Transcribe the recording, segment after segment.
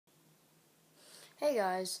Hey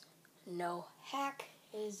guys, No Hack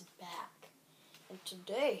is back. And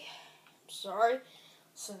today, I'm sorry,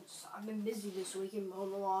 since I've been busy this weekend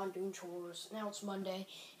mowing the lawn, doing chores. Now it's Monday,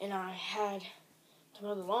 and I had to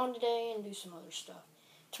mow the lawn today and do some other stuff.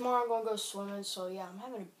 Tomorrow I'm going to go swimming, so yeah, I'm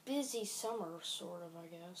having a busy summer, sort of, I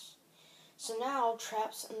guess. So now,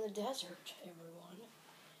 Traps in the Desert, everyone.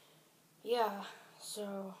 Yeah,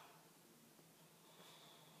 so...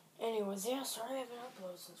 Anyways, yeah, sorry I haven't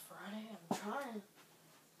uploaded since Friday. I'm trying to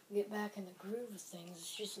get back in the groove of things.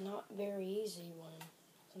 It's just not very easy when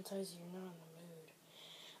sometimes you're not in the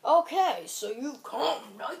mood. Okay, so you've come,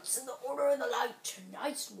 Knights in the Order of the Light.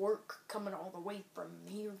 Nice work coming all the way from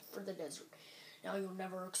here for the desert. Now you'll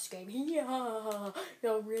never escape. Yeah,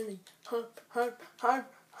 no, really.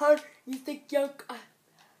 You think you're...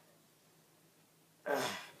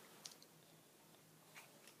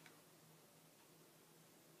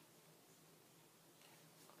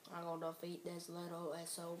 I'm gonna defeat this little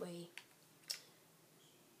SOB.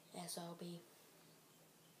 SOB.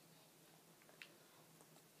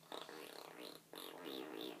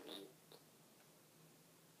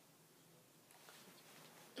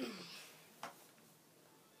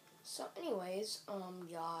 So anyways,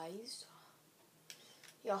 guys.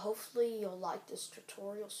 Yeah, hopefully you'll like this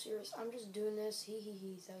tutorial series. I'm just doing this, so you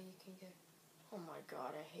can get... Oh my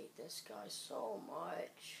god, I hate this guy so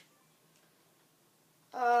much.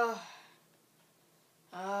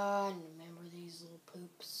 Remember these little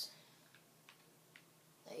poops.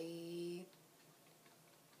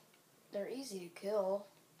 They're easy to kill.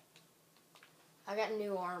 I got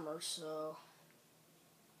new armor, so...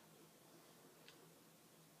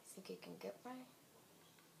 I think it can get me?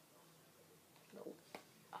 Nope.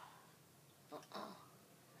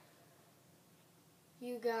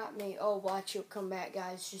 You got me. Oh, watch, he'll come back,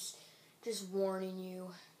 guys. Just warning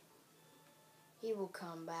you. He will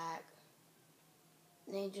come back.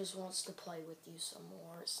 And he just wants to play with you some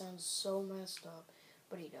more. It sounds so messed up,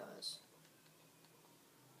 but he does.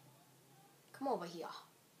 Come over here.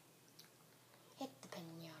 Hit the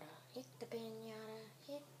pinata. Hit the pinata.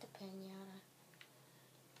 Hit the pinata.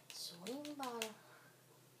 Swing bottom.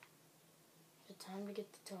 It's time to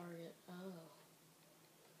get the target. Oh.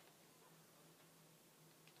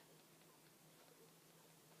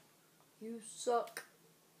 You suck.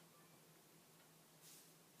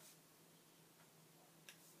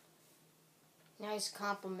 Now he's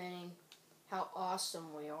complimenting how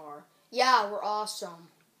awesome we are. Yeah, we're awesome.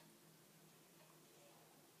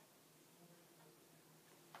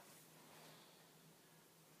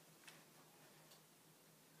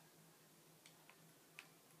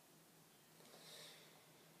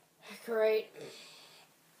 Great.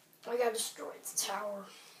 I gotta destroy the tower.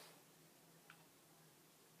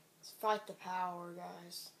 Let's fight the power,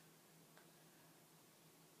 guys.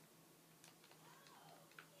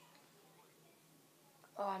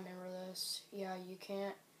 Oh, I remember this. Yeah, you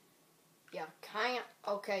can't. Yeah, can't.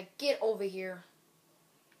 Okay, get over here.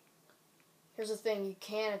 Here's the thing, you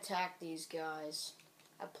can't attack these guys.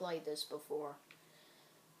 I played this before.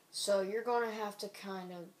 So you're going to have to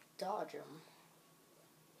kind of dodge them.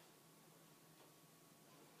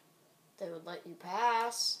 They would let you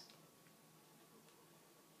pass.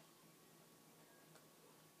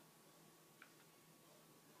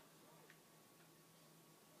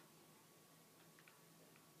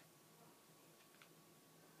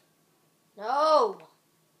 No!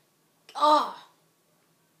 God!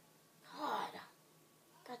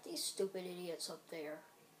 Got these stupid idiots up there.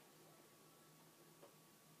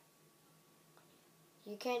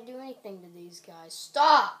 You can't do anything to these guys.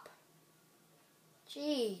 Stop!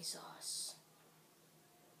 Jesus.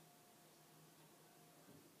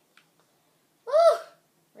 Woo!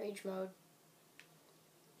 Rage mode.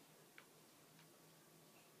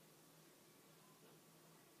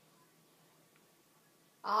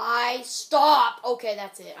 Stop! Okay,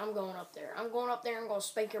 that's it. I'm going up there. I'm going up there and I'm going to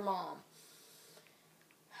spank your mom.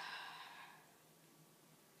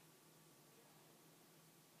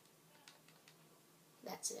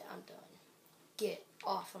 That's it. I'm done. Get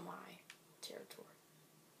off of my territory.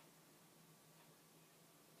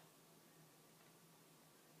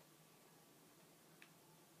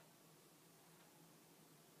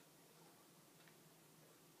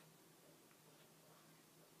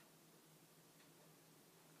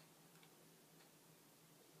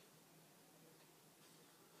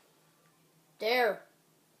 There.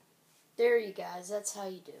 There, you guys. That's how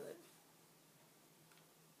you do it.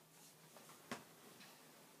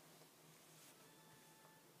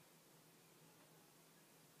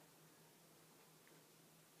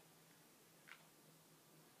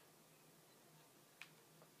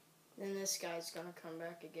 Then this guy's gonna come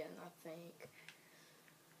back again, I think.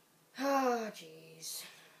 Oh, jeez.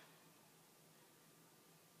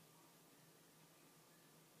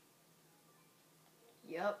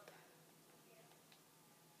 Yup.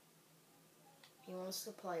 He wants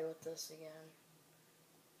to play with this again.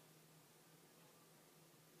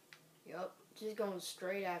 Yup. Just going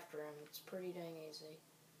straight after him. It's pretty dang easy.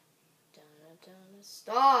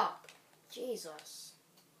 Stop! Jesus.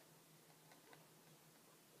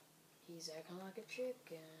 He's acting like a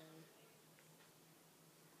chicken.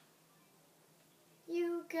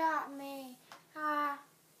 You got me. Ah.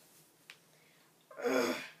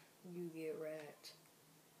 You get wrecked.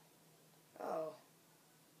 Oh.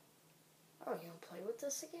 Oh, you don't play with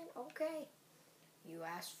this again? Okay. You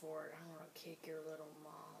asked for it. I'm gonna kick your little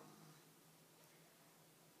mom.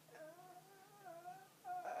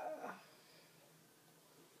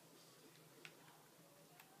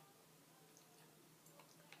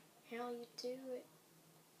 How you do it?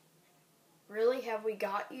 Really? Have we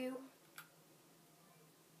got you?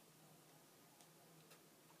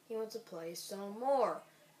 He wants to play some more.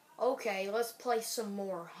 Okay, let's play some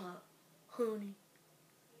more, huh? Honey.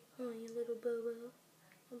 Honey, little Bobo.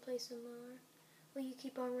 Wanna play some more? Will you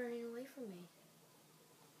keep on running away from me?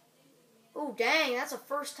 Oh, dang, that's the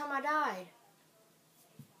first time I died.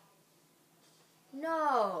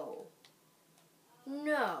 No.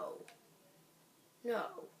 No.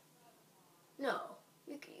 No. No.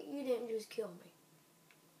 You didn't just kill me.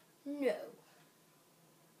 No.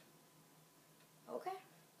 Okay.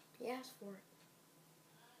 He asked for it.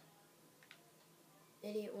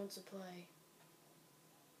 Idiot wants to play.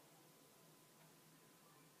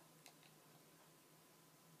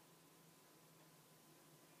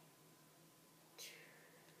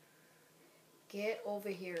 Get over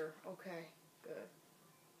here. Okay, good.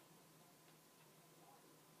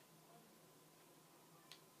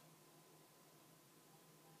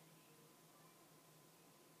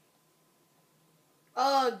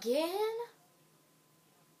 Again?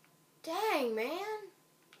 Dang, man.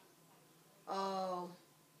 Oh.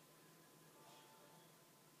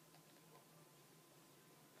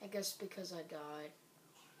 I guess because I died.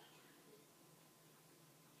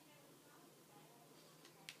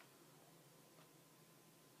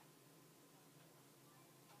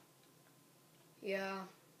 Yeah,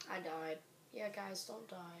 I died. Yeah, guys, don't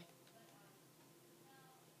die.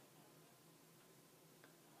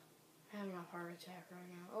 I'm having a heart attack right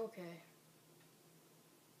now. Okay.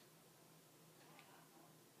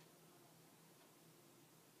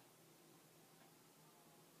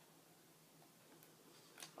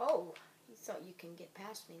 Oh, you thought you can get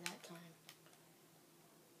past me that time.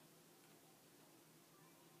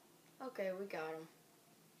 Okay, we got him.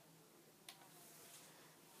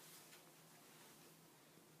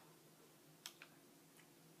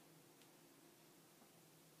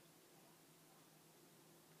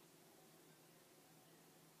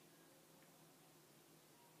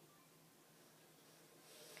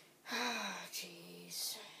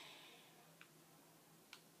 Jeez.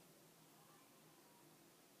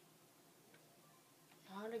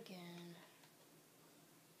 Not again.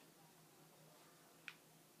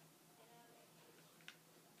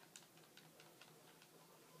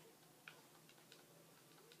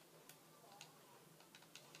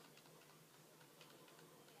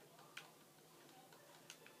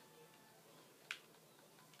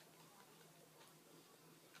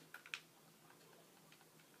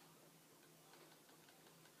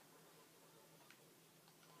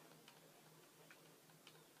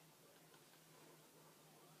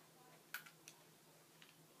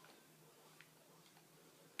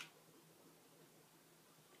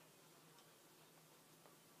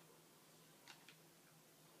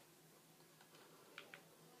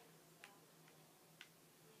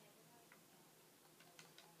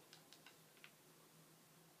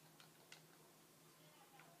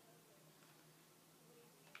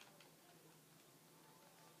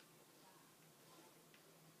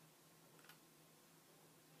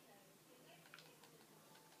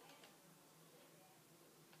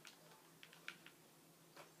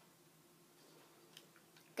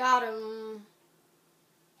 Got him.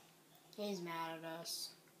 He's mad at us.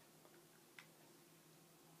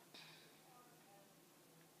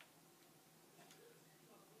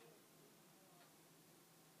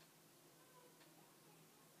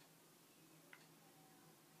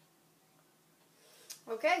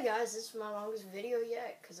 Okay, guys, this is my longest video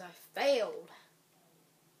yet because I failed.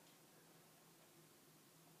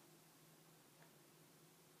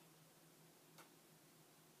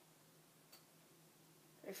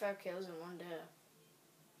 35 kills and 1 death.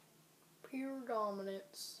 Pure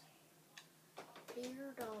dominance.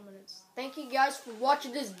 Pure dominance. Thank you guys for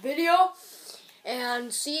watching this video.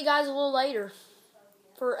 And see you guys a little later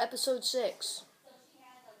for episode 6.